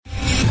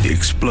the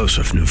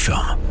explosive new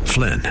film,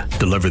 Flynn,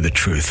 Deliver the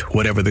Truth,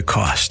 Whatever the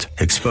Cost,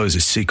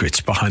 exposes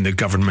secrets behind the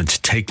government's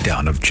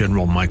takedown of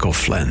General Michael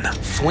Flynn.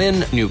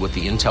 Flynn knew what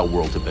the intel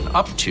world had been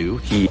up to.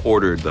 He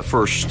ordered the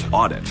first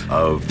audit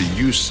of the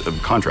use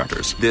of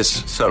contractors.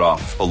 This set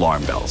off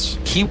alarm bells.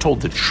 He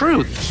told the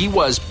truth. He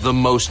was the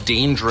most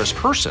dangerous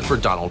person for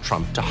Donald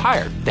Trump to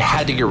hire. They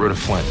had to get rid of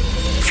Flynn.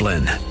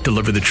 Flynn,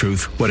 Deliver the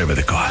Truth, Whatever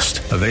the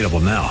Cost. Available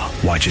now.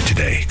 Watch it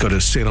today. Go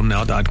to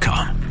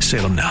salemnow.com.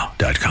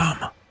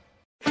 salemnow.com.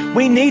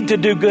 We need to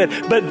do good,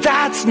 but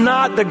that's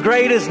not the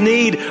greatest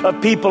need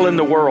of people in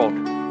the world.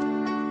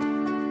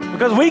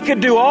 Because we could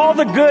do all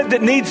the good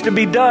that needs to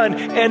be done,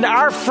 and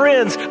our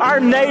friends,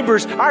 our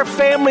neighbors, our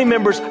family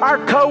members,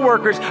 our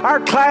coworkers, our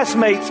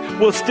classmates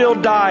will still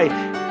die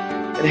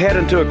and head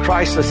into a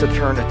Christless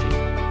eternity.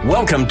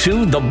 Welcome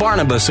to The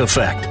Barnabas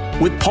Effect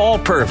with Paul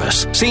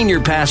Purvis, Senior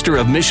Pastor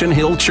of Mission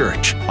Hill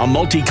Church, a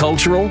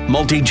multicultural,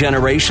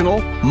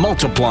 multi-generational,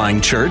 multiplying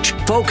church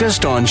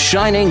focused on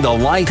shining the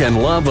light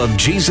and love of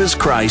Jesus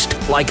Christ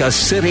like a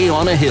city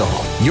on a hill.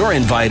 You're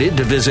invited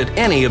to visit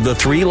any of the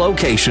 3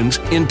 locations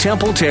in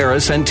Temple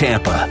Terrace and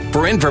Tampa.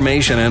 For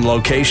information and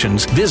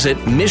locations, visit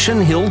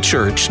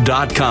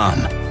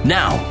missionhillchurch.com.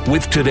 Now,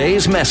 with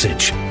today's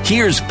message,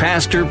 here's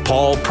Pastor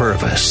Paul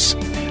Purvis.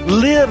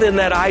 Live in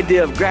that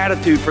idea of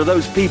gratitude for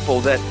those people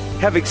that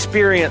have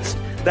experienced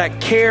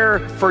that care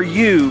for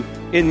you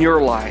in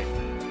your life.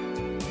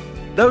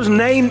 Those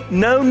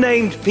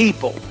no-named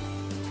people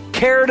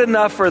cared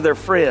enough for their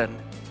friend.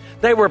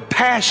 They were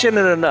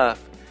passionate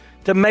enough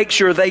to make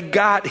sure they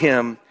got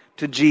him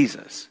to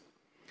Jesus.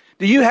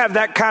 Do you have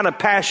that kind of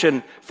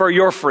passion for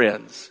your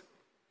friends?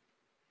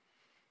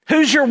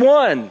 Who's your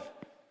one?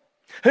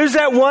 Who's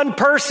that one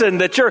person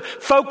that you're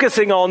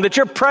focusing on, that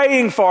you're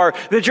praying for,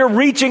 that you're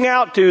reaching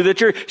out to,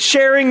 that you're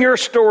sharing your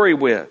story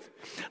with?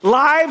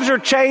 Lives are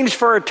changed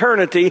for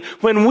eternity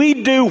when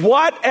we do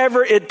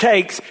whatever it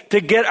takes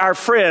to get our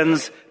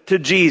friends to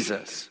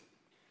Jesus.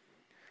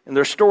 And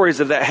there's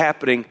stories of that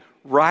happening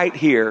right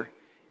here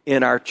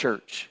in our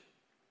church.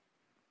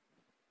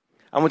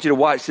 I want you to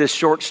watch this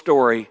short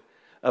story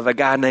of a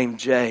guy named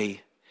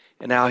Jay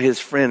and how his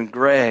friend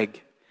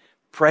Greg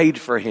prayed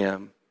for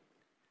him,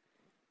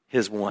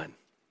 his one.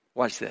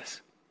 Watch this.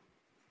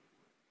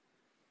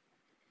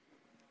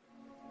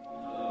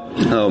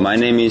 Hello, my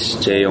name is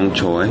Jae Young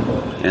Choi,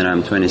 and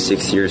I'm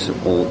 26 years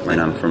old, and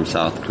I'm from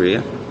South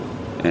Korea,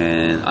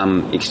 and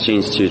I'm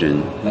exchange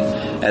student.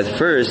 At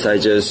first, I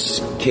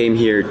just came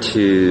here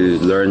to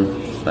learn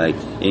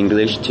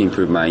English, to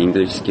improve my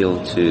English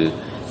skill, to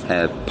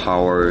have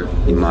power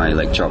in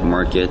my job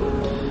market.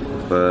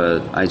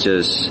 But I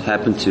just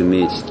happened to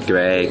meet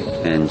Greg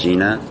and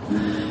Gina.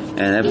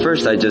 And at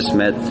first I just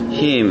met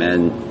him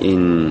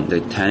in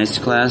the tennis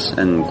class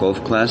and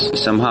golf class.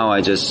 Somehow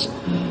I just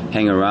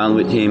hang around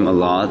with him a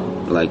lot,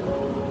 like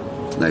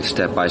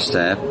step by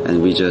step,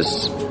 and we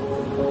just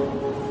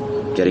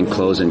getting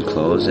close and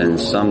close. And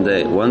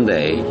one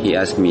day he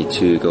asked me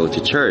to go to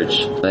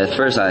church. But at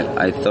first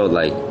I thought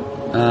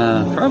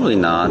probably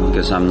not,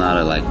 because I'm not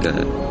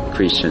a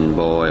Christian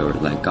boy or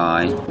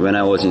guy. When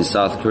I was in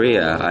South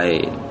Korea,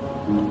 I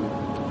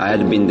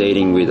had been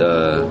dating with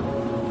a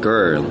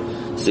girl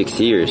 6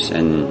 years,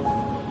 and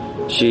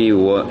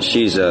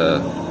she's a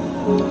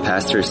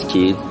pastor's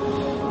kid,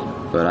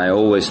 but I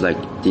always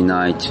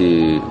denied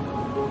to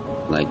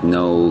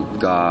know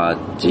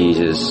God,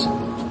 Jesus.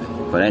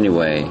 But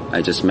anyway,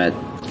 I just met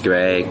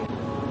Greg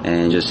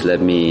and just let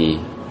me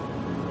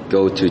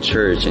go to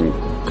church and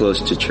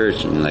close to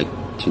church and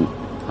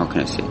how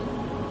can I say,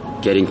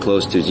 getting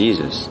close to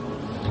Jesus.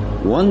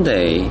 One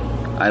day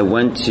I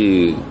went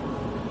to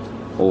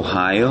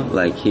Ohio,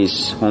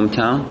 his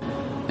hometown.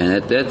 And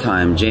at that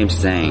time, James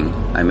Zhang,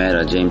 I met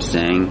James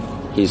Zhang.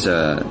 He's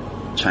a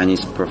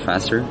Chinese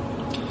professor.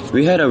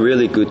 We had a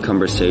really good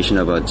conversation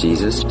about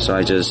Jesus. So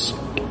I just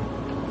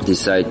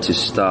decided to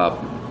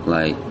stop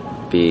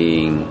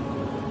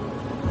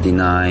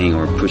denying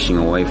or pushing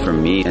away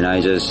from me. And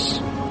I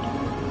just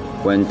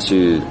went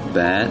to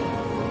bed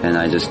and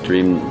I just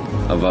dreamed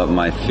about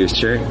my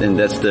future. And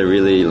that's the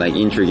really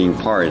intriguing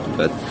part.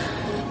 But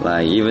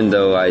even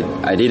though I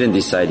haven't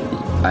decided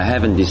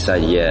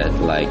yet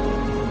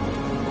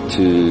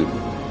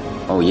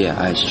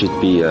I should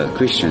be a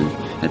Christian.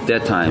 At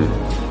that time,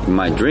 in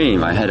my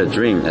dream, I had a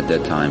dream at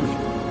that time.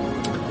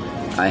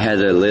 I had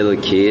a little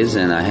kids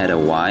and I had a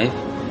wife,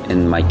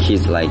 and my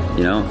kids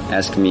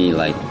ask me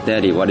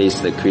Daddy, what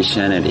is the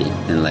Christianity?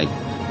 And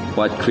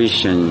what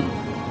Christian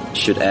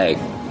should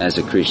act as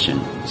a Christian.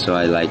 So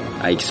I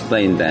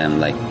explained them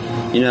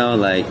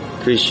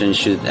Christians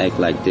should act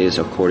like this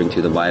according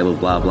to the Bible,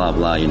 blah blah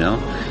blah,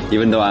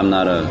 even though I'm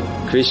not a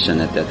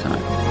Christian at that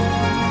time.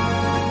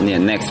 Yeah,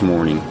 next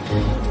morning,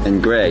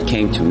 and Greg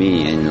came to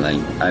me and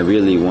I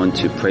really want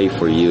to pray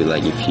for you,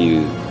 if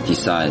you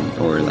decide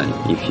or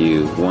if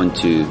you want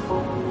to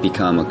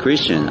become a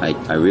Christian,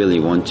 I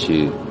really want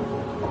to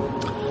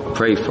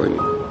pray for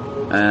you.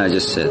 And I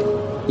just said,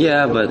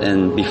 yeah,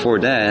 and before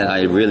that,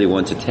 I really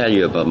want to tell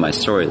you about my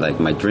story,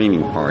 my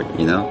dreaming part,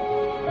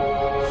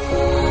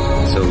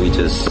 So So we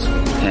just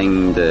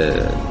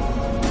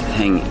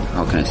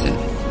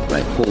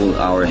hold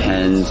our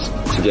hands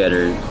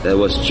together. That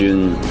was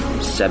June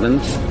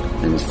 7th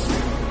and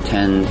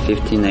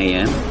 10:15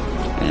 a.m.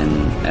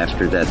 And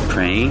after that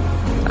praying,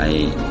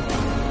 I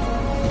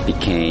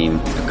became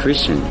a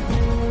Christian.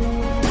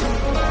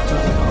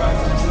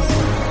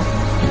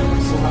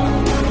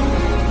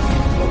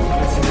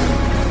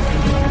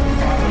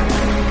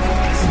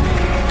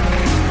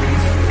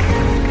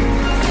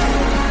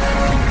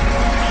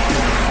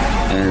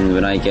 And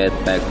when I get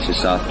back to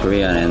South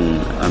Korea,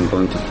 and I'm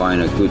going to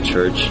find a good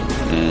church,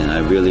 and I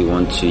really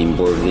want to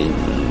involve in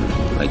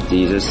like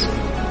Jesus,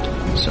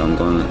 so I'm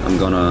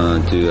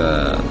gonna do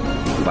a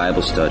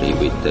Bible study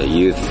with the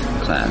youth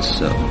class.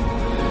 So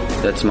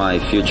that's my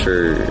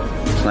future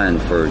plan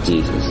for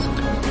Jesus.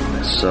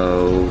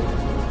 So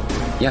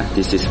yeah,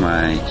 this is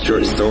my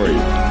short story.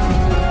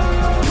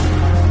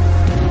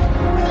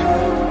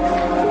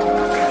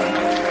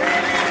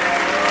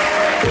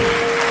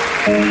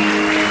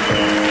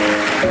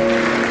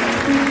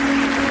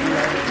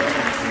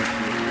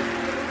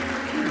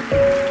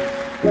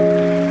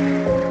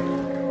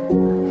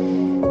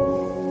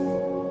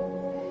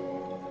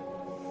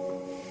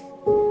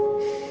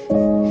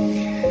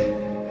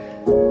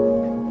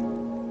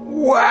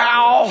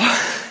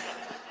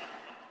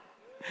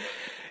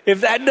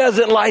 If that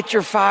doesn't light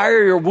your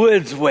fire, your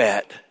wood's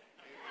wet.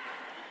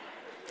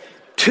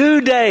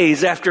 2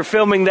 days after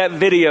filming that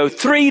video,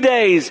 3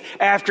 days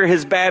after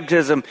his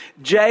baptism,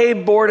 Jay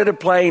boarded a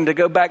plane to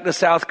go back to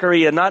South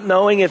Korea, not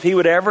knowing if he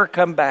would ever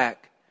come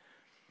back.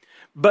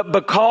 But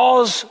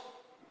because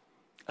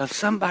of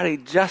somebody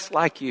just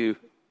like you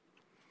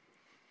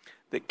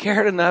that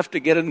cared enough to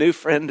get a new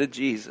friend to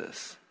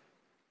Jesus,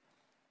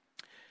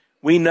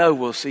 we know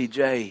we'll see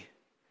Jay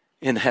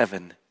in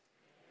heaven.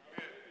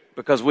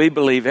 Because we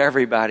believe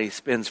everybody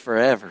spends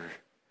forever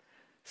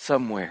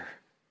somewhere.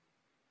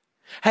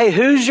 Hey,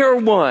 who's your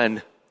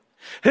one?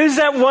 Who's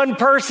that one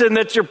person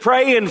that you're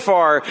praying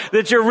for,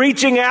 that you're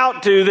reaching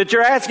out to, that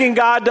you're asking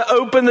God to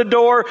open the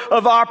door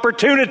of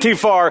opportunity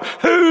for?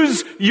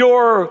 Who's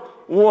your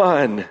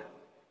one?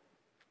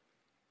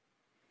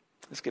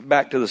 Let's get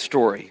back to the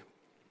story.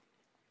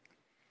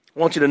 I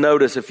want you to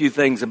notice a few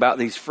things about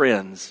these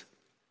friends.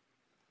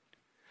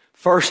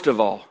 First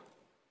of all,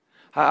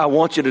 I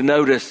want you to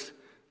notice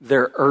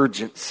their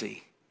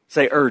urgency.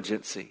 Say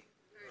urgency.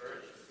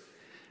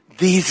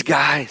 These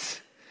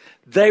guys,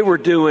 they were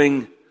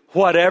doing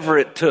whatever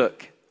it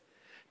took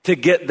to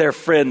get their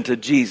friend to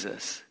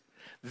Jesus.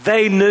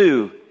 They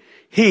knew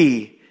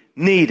he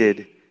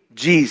needed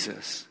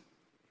Jesus.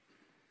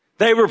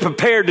 They were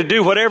prepared to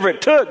do whatever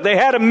it took. They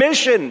had a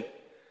mission.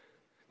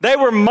 They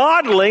were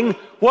modeling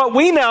what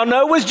we now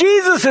know was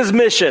Jesus'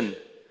 mission.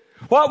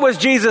 What was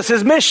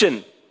Jesus'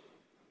 mission?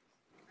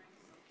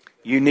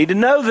 You need to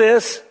know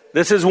this.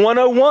 This is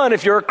 101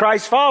 if you're a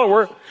Christ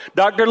follower.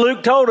 Dr.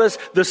 Luke told us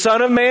the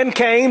Son of Man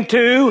came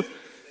to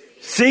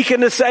seek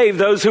and to save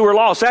those who were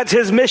lost. That's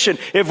his mission.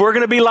 If we're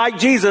going to be like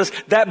Jesus,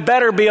 that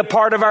better be a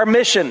part of our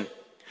mission.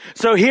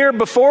 So here,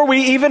 before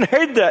we even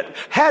had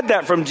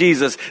that from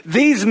Jesus,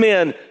 these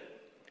men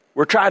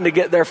were trying to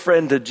get their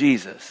friend to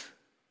Jesus.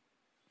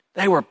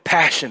 They were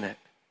passionate.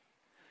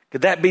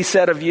 Could that be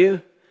said of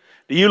you?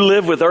 Do you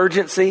live with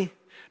urgency?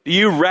 Do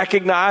you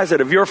recognize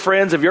that of your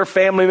friends, of your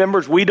family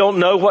members, we don't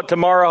know what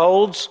tomorrow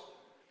holds?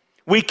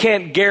 We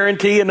can't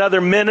guarantee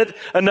another minute,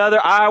 another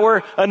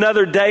hour,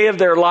 another day of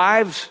their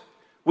lives.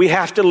 We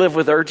have to live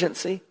with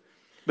urgency.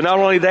 But not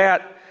only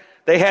that,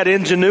 they had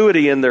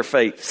ingenuity in their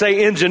faith.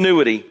 Say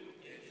ingenuity.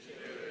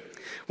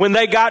 When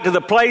they got to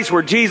the place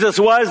where Jesus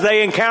was,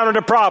 they encountered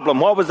a problem.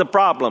 What was the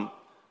problem?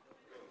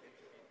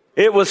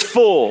 It was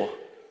full.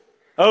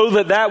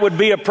 Oh, that would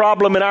be a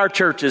problem in our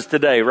churches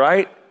today,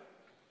 right?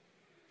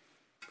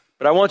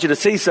 But I want you to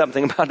see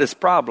something about this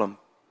problem.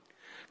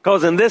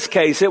 Because in this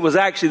case, it was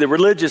actually the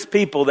religious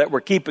people that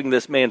were keeping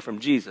this man from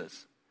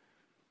Jesus.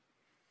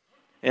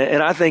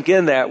 And I think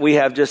in that we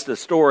have just a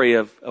story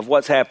of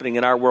what's happening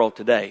in our world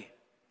today.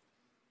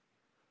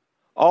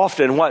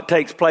 Often what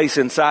takes place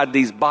inside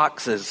these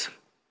boxes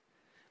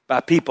by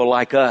people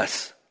like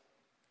us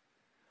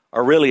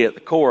are really at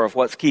the core of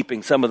what's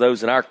keeping some of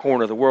those in our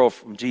corner of the world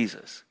from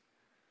Jesus.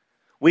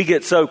 We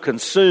get so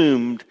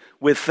consumed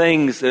with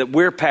things that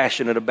we're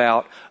passionate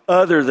about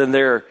other than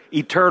their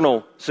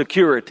eternal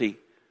security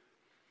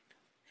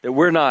that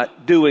we're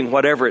not doing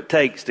whatever it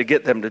takes to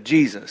get them to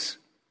Jesus.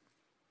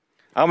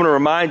 I'm going to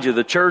remind you,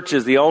 the church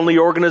is the only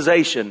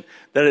organization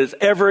that has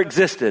ever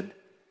existed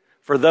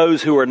for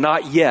those who are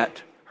not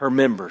yet her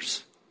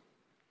members.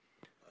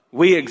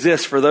 We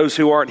exist for those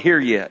who aren't here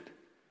yet.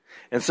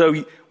 And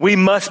so we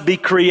must be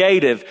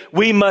creative.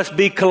 We must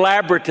be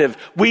collaborative.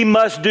 We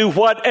must do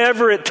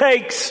whatever it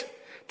takes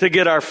to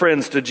get our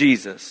friends to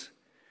Jesus.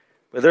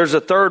 But there's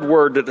a third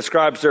word that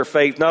describes their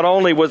faith. Not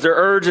only was there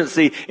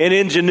urgency and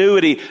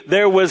ingenuity,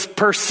 there was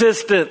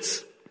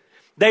persistence.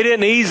 They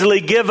didn't easily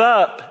give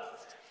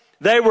up.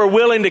 They were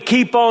willing to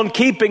keep on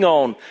keeping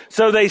on.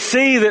 So they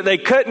see that they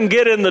couldn't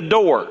get in the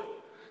door.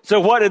 So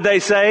what did they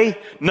say?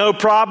 No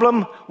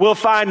problem. We'll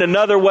find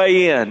another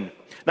way in.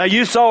 Now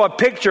you saw a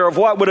picture of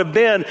what would have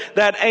been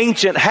that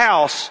ancient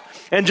house.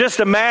 And just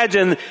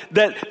imagine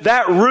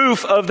that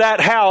roof of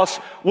that house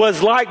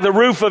was like the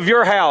roof of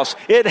your house.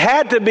 It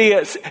had to be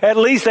at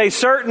least a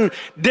certain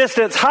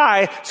distance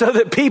high so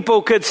that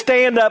people could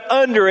stand up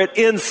under it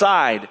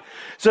inside.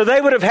 So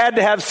they would have had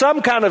to have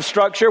some kind of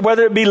structure,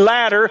 whether it be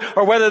ladder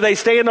or whether they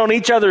stand on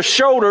each other's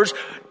shoulders.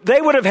 They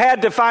would have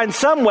had to find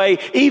some way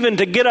even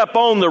to get up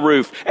on the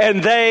roof.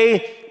 And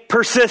they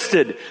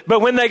persisted. But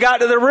when they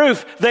got to the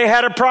roof, they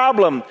had a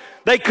problem.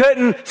 They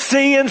couldn't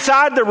see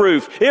inside the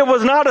roof. It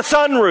was not a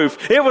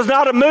sunroof. It was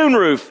not a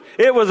moonroof.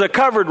 It was a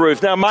covered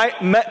roof. Now,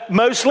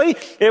 mostly,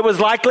 it was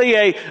likely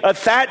a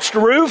thatched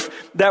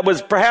roof that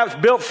was perhaps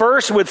built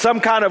first with some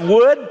kind of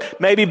wood,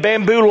 maybe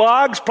bamboo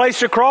logs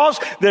placed across,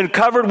 then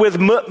covered with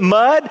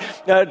mud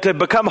to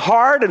become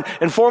hard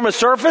and form a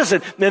surface,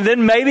 and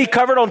then maybe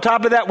covered on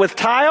top of that with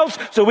tiles.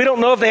 So we don't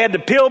know if they had to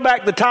peel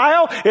back the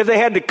tile, if they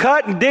had to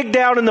cut and dig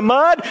down in the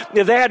mud,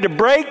 if they had to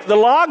break the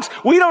logs.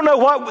 We don't know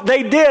what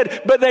they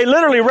did, but they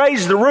literally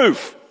raised the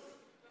roof.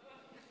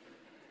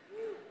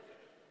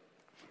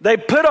 They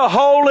put a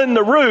hole in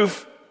the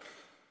roof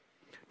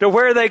to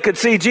where they could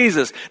see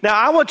Jesus. Now,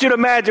 I want you to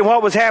imagine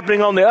what was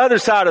happening on the other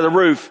side of the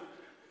roof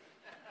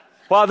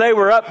while they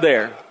were up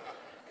there.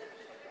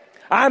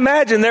 I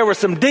imagine there were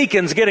some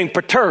deacons getting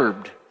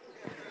perturbed.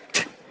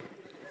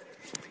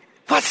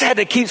 What's that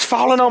keeps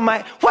falling on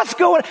my... What's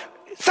going...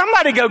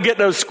 Somebody go get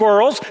those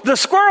squirrels. The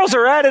squirrels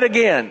are at it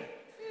again.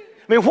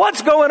 I mean,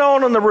 what's going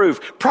on the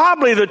roof?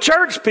 Probably the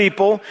church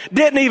people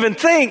didn't even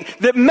think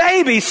that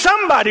maybe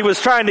somebody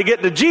was trying to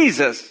get to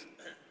Jesus.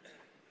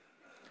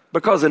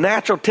 Because the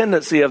natural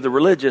tendency of the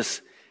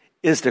religious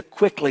is to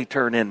quickly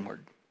turn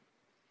inward.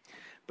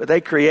 But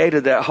they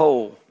created that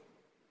hole.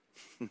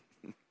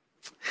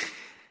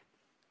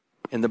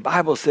 And the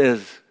Bible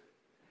says,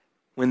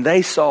 when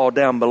they saw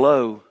down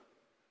below,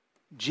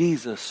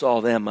 Jesus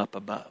saw them up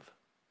above.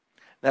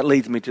 That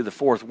leads me to the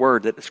fourth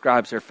word that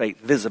describes their faith,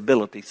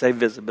 visibility. Say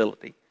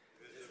visibility.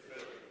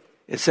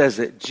 It says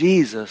that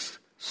Jesus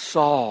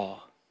saw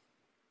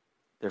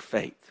their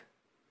faith.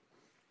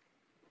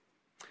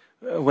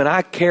 When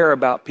I care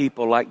about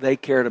people like they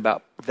cared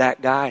about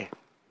that guy,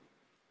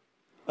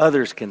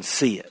 others can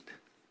see it.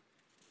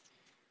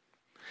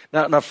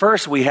 Now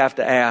first we have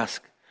to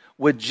ask,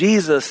 would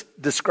Jesus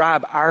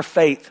describe our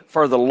faith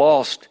for the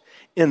lost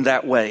in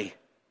that way?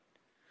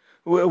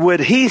 Would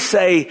he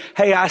say,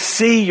 hey, I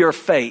see your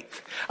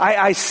faith.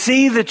 I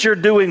see that you're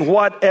doing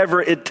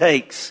whatever it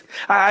takes.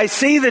 I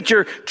see that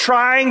you're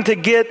trying to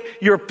get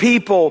your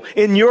people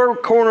in your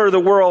corner of the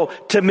world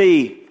to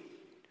me.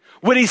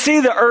 Would he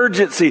see the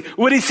urgency?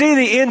 Would he see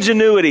the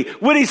ingenuity?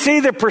 Would he see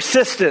the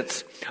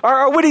persistence?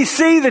 Or would he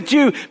see that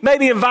you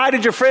maybe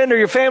invited your friend or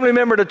your family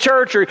member to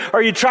church,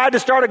 or you tried to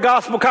start a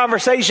gospel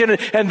conversation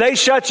and they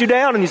shut you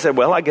down and you said,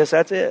 well, I guess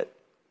that's it.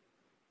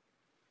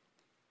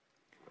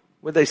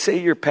 Would they see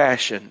your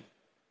passion?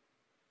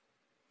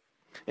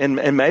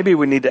 And maybe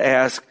we need to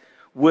ask,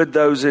 would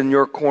those in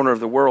your corner of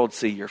the world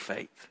see your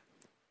faith?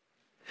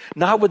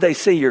 Not would they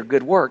see your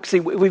good work. See,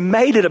 we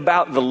made it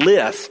about the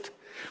list.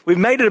 We've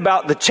made it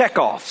about the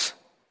checkoffs.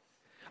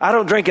 I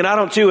don't drink and I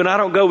don't chew and I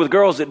don't go with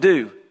girls that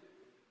do.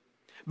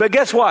 But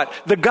guess what?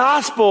 The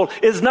gospel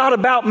is not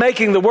about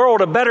making the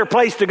world a better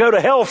place to go to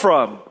hell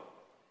from.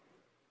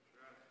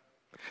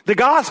 The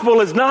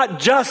gospel is not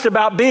just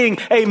about being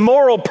a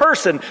moral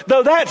person,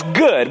 though that's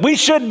good. We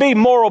should be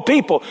moral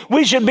people.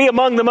 We should be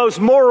among the most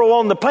moral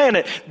on the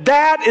planet.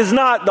 That is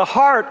not the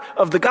heart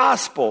of the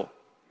gospel.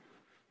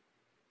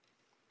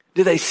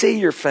 Do they see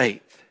your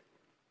faith?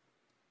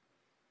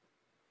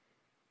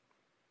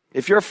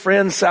 If your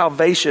friend's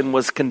salvation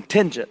was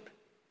contingent,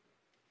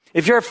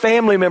 if your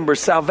family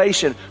member's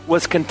salvation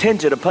was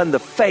contingent upon the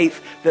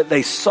faith that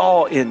they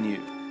saw in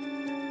you,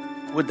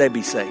 would they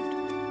be saved?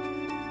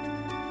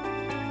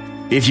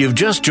 If you've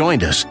just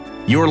joined us,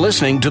 you're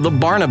listening to The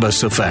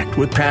Barnabas Effect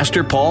with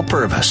Pastor Paul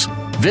Purvis.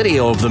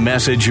 Video of the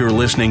message you're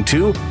listening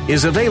to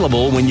is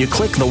available when you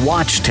click the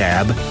Watch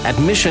tab at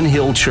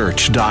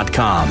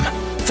missionhillchurch.com.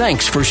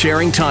 Thanks for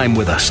sharing time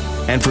with us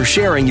and for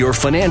sharing your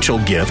financial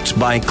gifts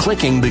by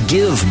clicking the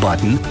Give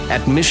button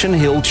at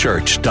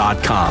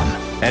missionhillchurch.com.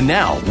 And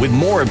now, with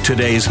more of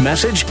today's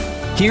message,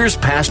 here's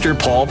Pastor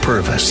Paul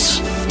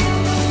Purvis.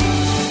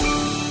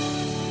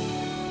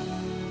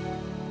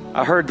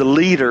 I heard the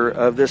leader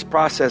of this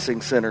processing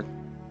center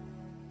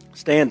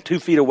stand 2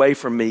 feet away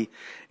from me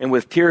and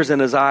with tears in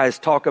his eyes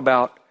talk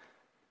about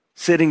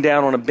sitting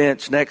down on a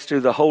bench next to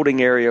the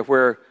holding area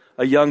where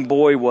a young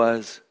boy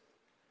was,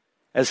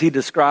 as he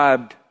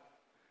described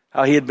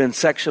how he had been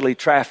sexually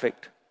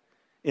trafficked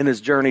in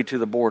his journey to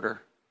the border.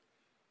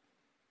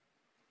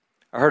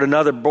 I heard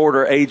another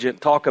border agent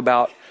talk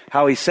about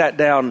how he sat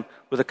down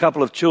with a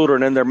couple of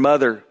children and their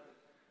mother,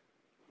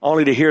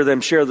 only to hear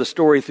them share the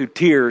story through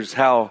tears,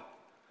 how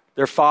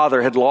their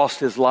father had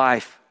lost his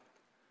life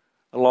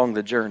along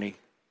the journey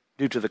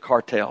due to the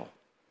cartel.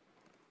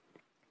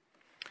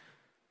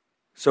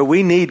 So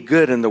we need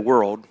good in the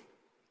world.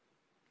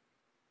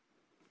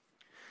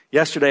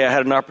 Yesterday, I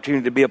had an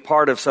opportunity to be a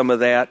part of some of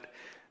that.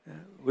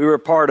 We were a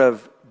part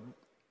of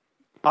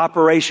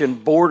Operation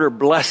Border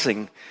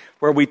Blessing,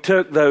 where we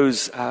took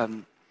those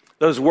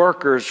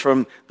workers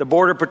from the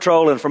Border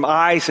Patrol and from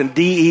ICE and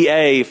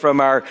DEA,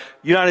 from our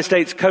United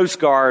States Coast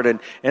Guard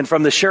and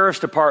from the Sheriff's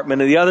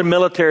Department, and the other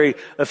military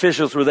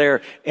officials were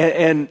there.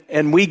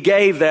 And we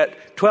gave that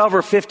 1,200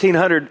 or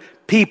 1,500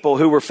 people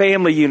who were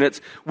family units,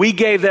 we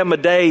gave them a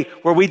day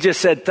where we just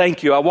said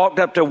thank you. I walked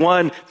up to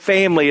one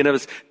family, and it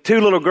was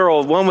 2 little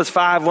girls. One was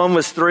 5, one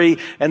was 3,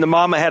 and the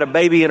mama had a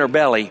baby in her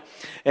belly.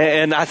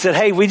 And I said,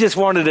 hey, we just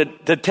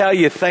wanted to tell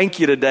you thank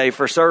you today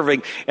for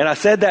serving. And I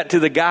said that to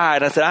the guy,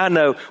 and I said, I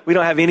know we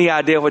don't have any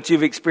idea what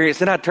you've experienced.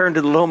 Then I turned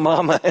to the little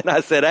mama and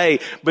I said, hey,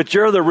 but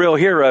you're the real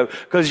hero,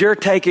 because you're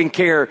taking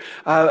care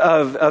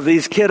of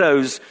these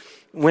kiddos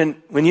when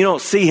you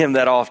don't see him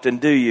that often,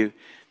 do you?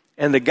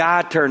 And the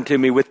guy turned to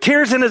me with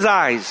tears in his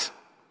eyes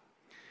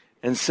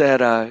and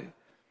said,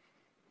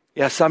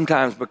 yeah,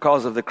 sometimes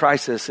because of the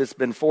crisis, it's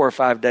been 4 or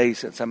 5 days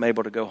since I'm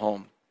able to go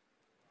home.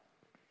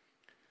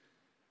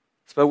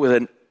 Spoke with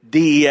a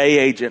DEA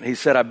agent. He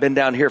said, I've been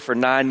down here for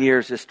 9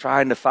 years just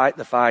trying to fight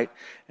the fight,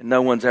 and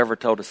no one's ever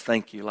told us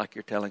thank you like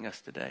you're telling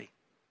us today.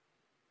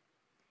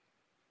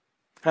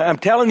 I'm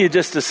telling you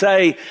just to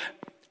say,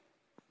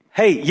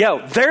 hey,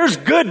 there's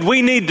good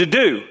we need to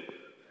do.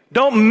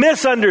 Don't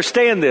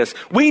misunderstand this.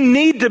 We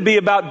need to be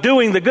about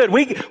doing the good.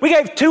 We gave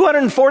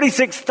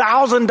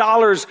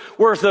 $246,000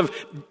 worth of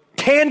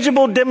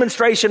tangible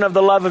demonstration of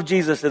the love of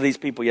Jesus to these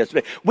people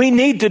yesterday. We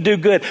need to do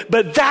good,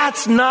 but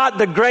that's not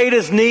the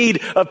greatest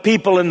need of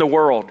people in the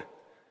world.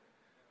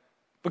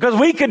 Because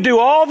we could do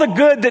all the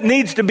good that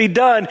needs to be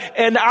done,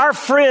 and our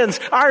friends,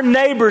 our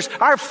neighbors,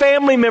 our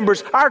family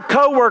members, our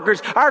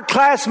coworkers, our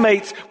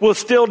classmates will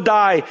still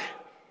die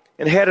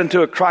and head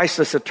into a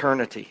Christless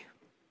eternity.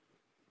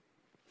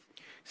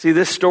 See,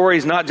 this story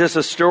is not just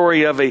a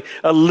story of a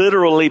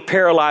literally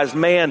paralyzed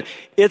man.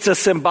 It's a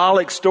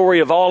symbolic story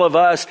of all of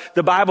us.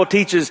 The Bible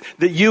teaches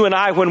that you and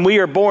I, when we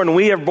are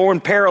born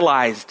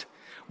paralyzed.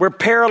 We're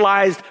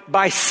paralyzed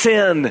by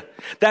sin.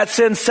 That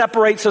sin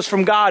separates us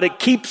from God. It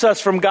keeps us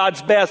from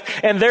God's best.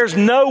 And there's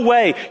no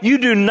way, you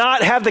do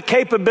not have the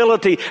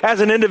capability as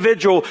an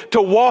individual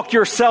to walk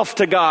yourself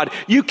to God.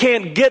 You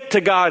can't get to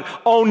God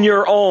on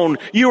your own.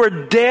 You are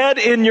dead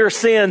in your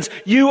sins.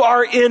 You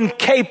are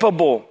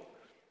incapable.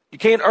 You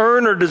can't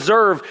earn or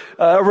deserve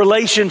a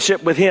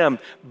relationship with Him.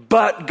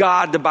 But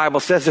God, the Bible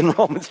says in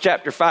Romans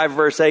chapter 5,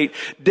 verse 8,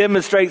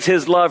 demonstrates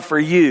His love for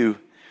you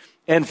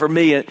and for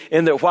me,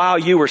 in that while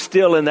you were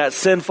still in that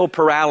sinful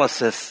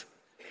paralysis,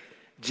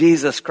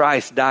 Jesus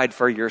Christ died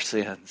for your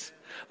sins.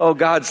 Oh,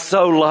 God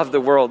so loved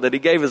the world that He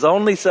gave His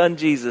only Son,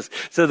 Jesus,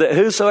 so that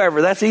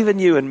whosoever, that's even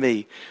you and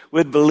me,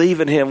 would believe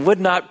in Him,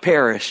 would not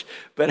perish,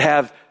 but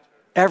have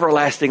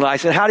everlasting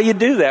life. And how do you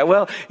do that?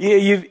 Well,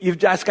 you've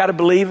just got to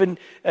believe and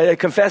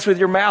confess with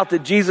your mouth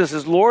that Jesus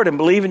is Lord, and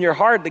believe in your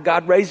heart that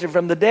God raised Him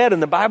from the dead.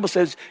 And the Bible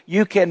says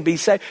you can be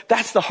saved.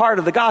 That's the heart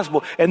of the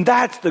gospel. And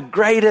that's the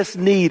greatest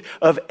need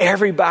of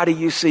everybody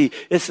you see.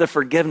 It's the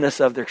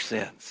forgiveness of their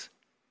sins.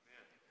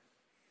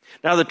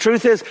 Now, the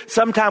truth is,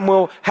 sometime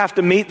we'll have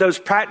to meet those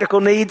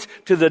practical needs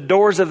to the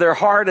doors of their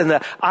heart, and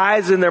the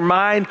eyes in their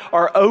mind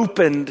are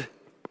opened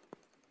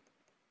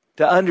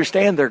to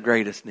understand their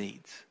greatest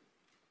needs.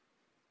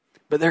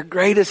 But their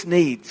greatest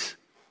needs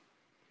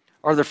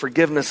are the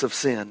forgiveness of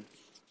sin.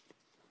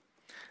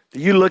 Do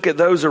you look at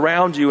those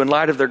around you in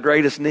light of their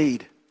greatest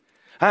need?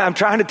 I'm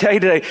trying to tell you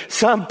today,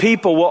 some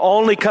people will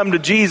only come to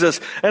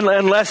Jesus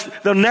unless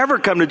they'll never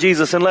come to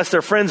Jesus unless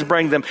their friends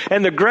bring them.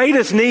 And the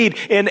greatest need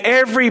in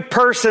every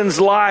person's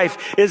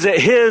life is that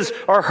his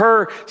or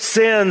her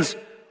sins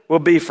will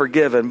be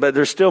forgiven. But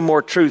there's still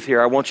more truth here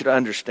I want you to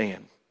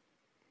understand.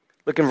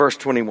 Look in verse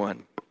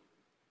 21.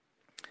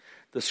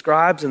 The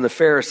scribes and the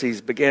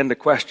Pharisees began to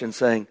question,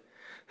 saying,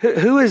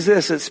 who is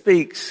this that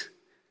speaks,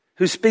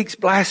 who speaks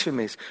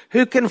blasphemies?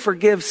 Who can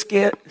forgive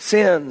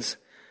sins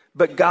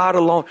but God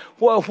alone?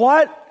 Well,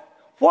 what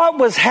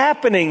was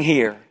happening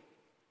here?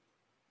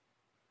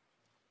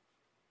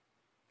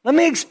 Let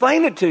me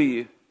explain it to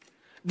you.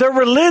 The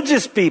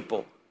religious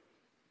people,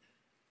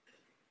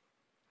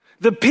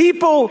 the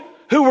people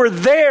who were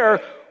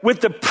there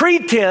with the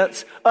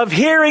pretense of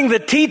hearing the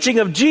teaching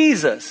of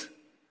Jesus.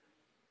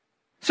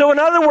 So in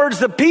other words,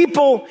 the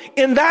people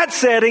in that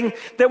setting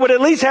that would at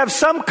least have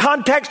some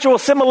contextual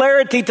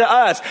similarity to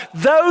us,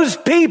 those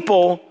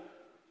people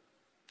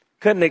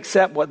couldn't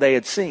accept what they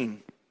had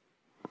seen.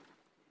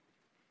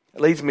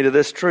 It leads me to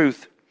this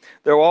truth.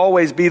 There will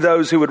always be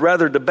those who would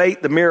rather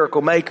debate the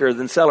miracle maker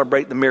than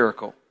celebrate the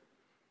miracle.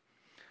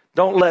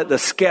 Don't let the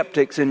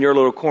skeptics in your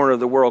little corner of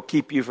the world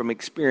keep you from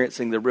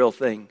experiencing the real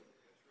thing.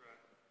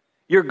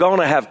 You're going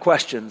to have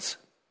questions.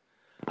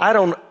 I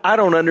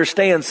don't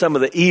understand some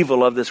of the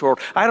evil of this world.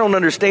 I don't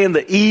understand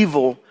the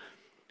evil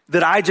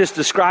that I just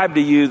described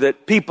to you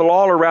that people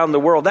all around the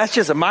world, that's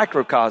just a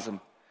microcosm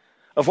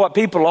of what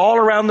people all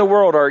around the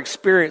world are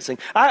experiencing.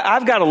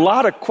 I've got a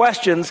lot of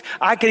questions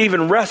I can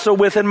even wrestle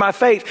with in my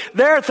faith.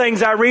 There are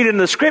things I read in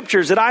the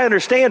scriptures that I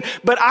understand,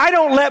 but I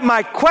don't let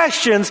my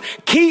questions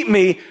keep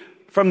me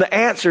from the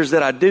answers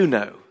that I do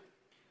know.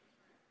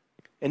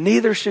 And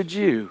neither should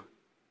you.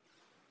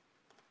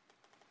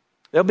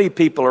 There'll be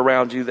people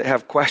around you that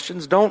have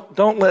questions.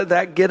 Don't let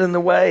that get in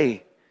the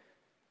way.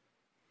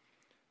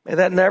 May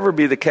that never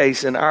be the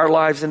case in our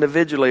lives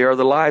individually or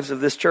the lives of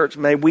this church.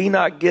 May we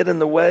not get in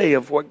the way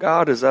of what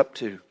God is up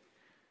to.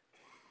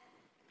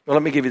 Well,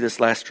 let me give you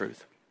this last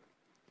truth.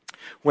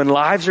 When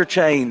lives are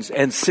changed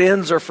and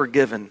sins are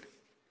forgiven,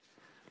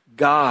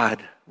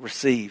 God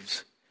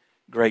receives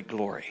great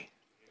glory.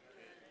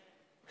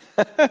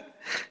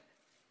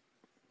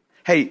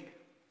 Hey,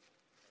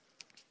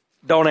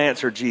 don't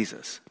answer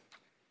Jesus.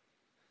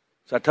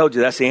 So I told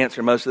you that's the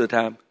answer most of the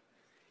time.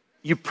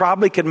 You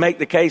probably could make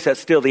the case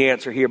that's still the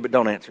answer here, but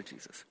don't answer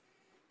Jesus.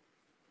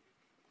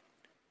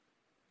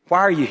 Why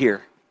are you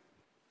here?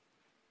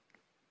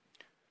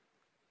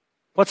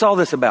 What's all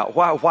this about?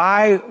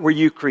 Why were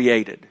you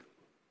created?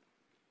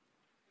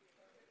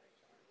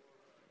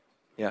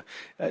 Yeah.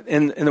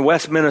 In the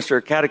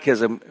Westminster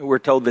Catechism, we're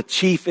told the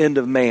chief end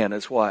of man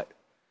is what?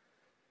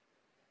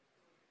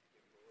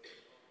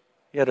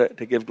 Yeah,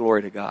 to give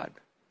glory to God.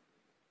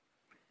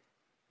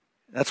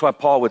 That's why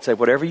Paul would say,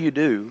 whatever you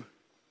do,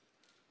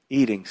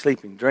 eating,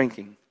 sleeping,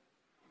 drinking,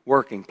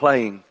 working,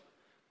 playing,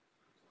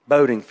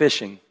 boating,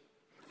 fishing,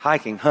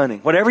 hiking, hunting,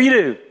 whatever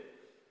you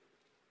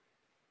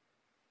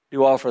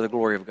do all for the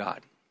glory of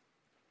God.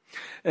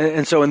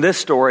 And so in this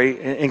story,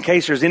 in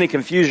case there's any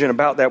confusion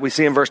about that, we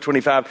see in verse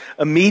 25,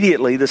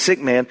 immediately the sick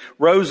man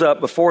rose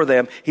up before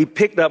them. He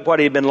picked up what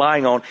he had been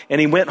lying on,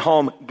 and he went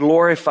home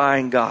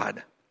glorifying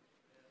God.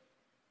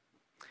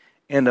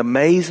 And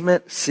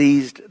amazement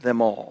seized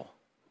them all.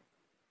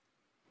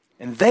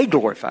 And they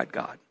glorified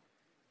God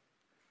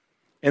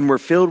and were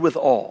filled with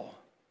awe,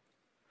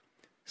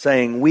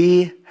 saying,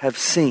 we have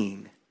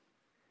seen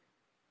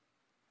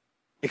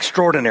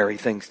extraordinary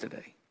things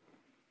today.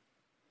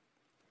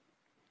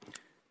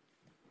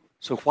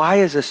 So why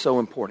is this so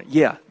important?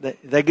 Yeah,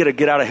 they get a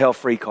get out of hell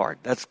free card.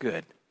 That's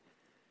good.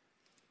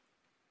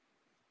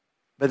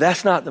 But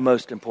that's not the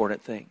most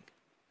important thing.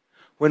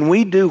 When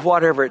we do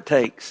whatever it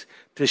takes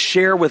to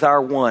share with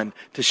our one,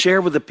 to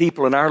share with the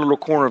people in our little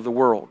corner of the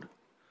world,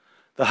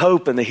 the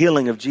hope and the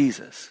healing of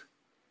Jesus,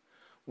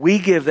 we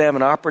give them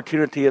an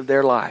opportunity of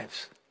their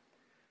lives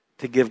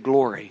to give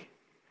glory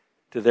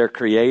to their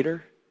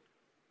Creator.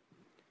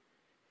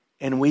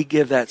 And we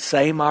give that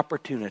same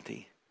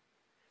opportunity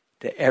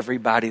to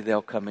everybody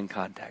they'll come in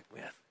contact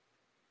with.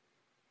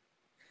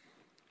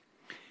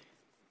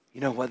 You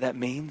know what that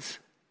means?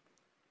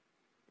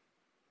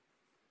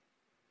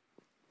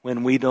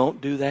 When we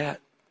don't do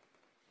that,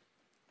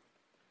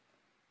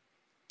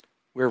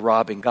 we're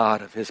robbing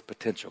God of His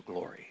potential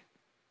glory.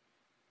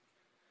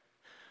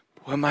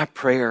 Well, my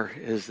prayer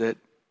is that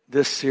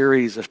this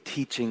series of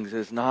teachings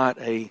is not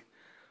a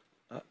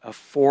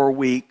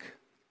 4-week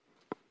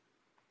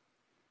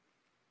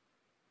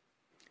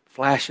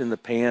flash in the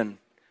pan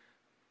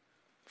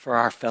for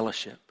our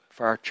fellowship,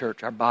 for our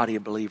church, our body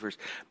of believers.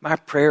 My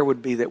prayer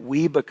would be that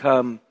we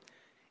become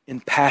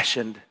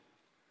impassioned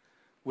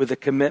with a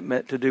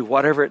commitment to do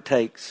whatever it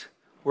takes,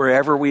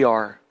 wherever we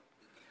are,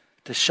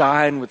 to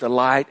shine with the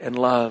light and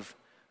love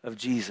of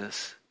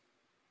Jesus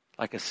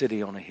like a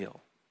city on a hill.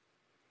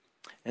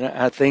 And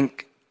I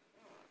think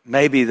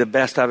maybe the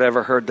best I've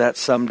ever heard that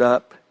summed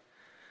up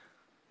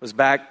was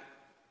back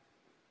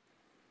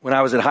when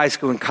I was in high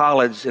school and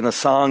college in a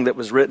song that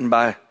was written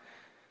by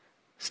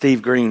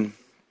Steve Green.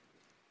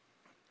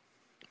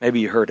 Maybe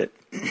you heard it.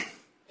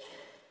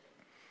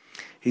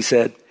 He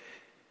said,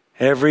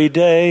 every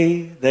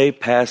day they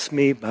pass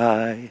me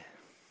by,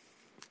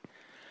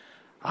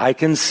 I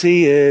can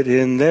see it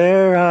in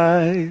their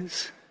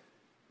eyes.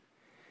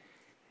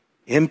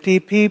 Empty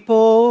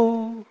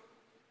people,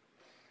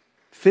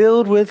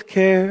 filled with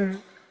care,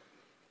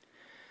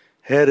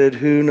 headed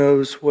who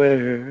knows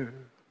where.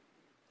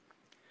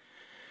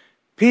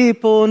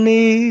 People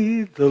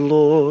need the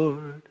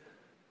Lord.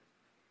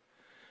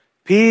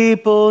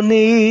 People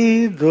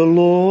need the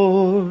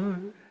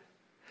Lord.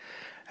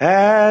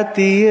 At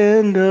the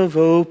end of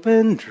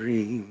open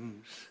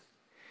dreams,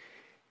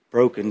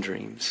 broken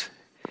dreams,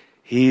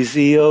 He's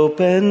the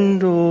open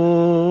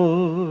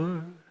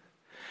door.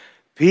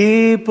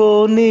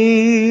 People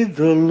need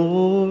the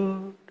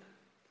Lord.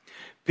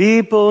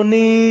 People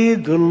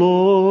need the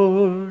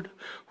Lord.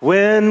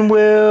 When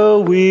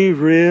will we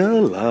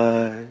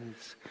realize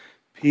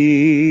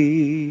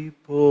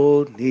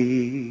people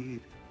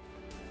need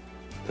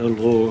the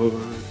Lord?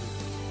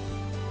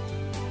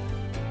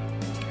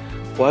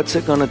 What's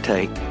it going to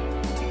take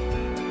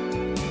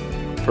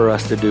for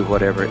us to do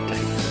whatever it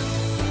takes?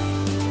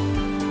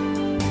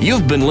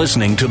 You've been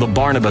listening to The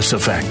Barnabas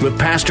Effect with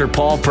Pastor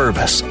Paul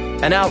Purvis.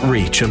 an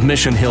outreach of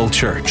Mission Hill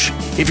Church.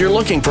 If you're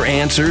looking for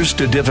answers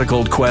to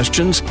difficult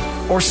questions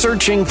or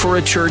searching for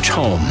a church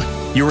home,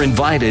 you're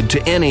invited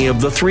to any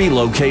of the 3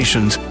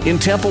 locations in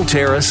Temple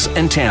Terrace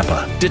and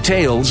Tampa.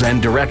 Details and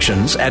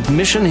directions at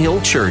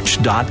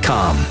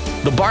missionhillchurch.com.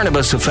 The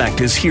Barnabas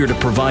Effect is here to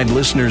provide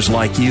listeners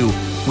like you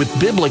with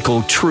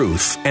biblical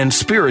truth and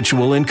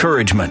spiritual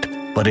encouragement,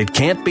 but it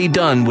can't be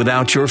done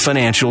without your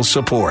financial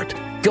support.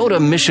 Go to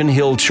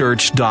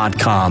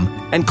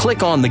missionhillchurch.com and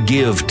click on the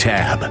Give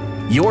tab.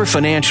 Your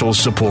financial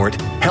support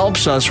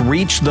helps us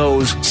reach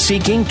those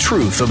seeking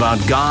truth about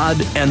God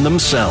and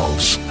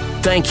themselves.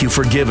 Thank you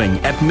for giving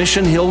at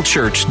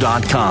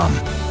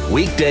missionhillchurch.com.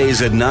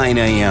 Weekdays at 9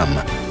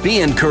 a.m.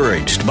 Be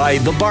encouraged by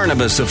The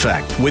Barnabas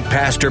Effect with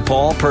Pastor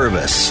Paul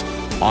Purvis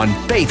on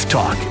Faith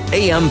Talk,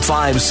 AM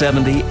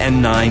 570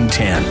 and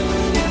 910.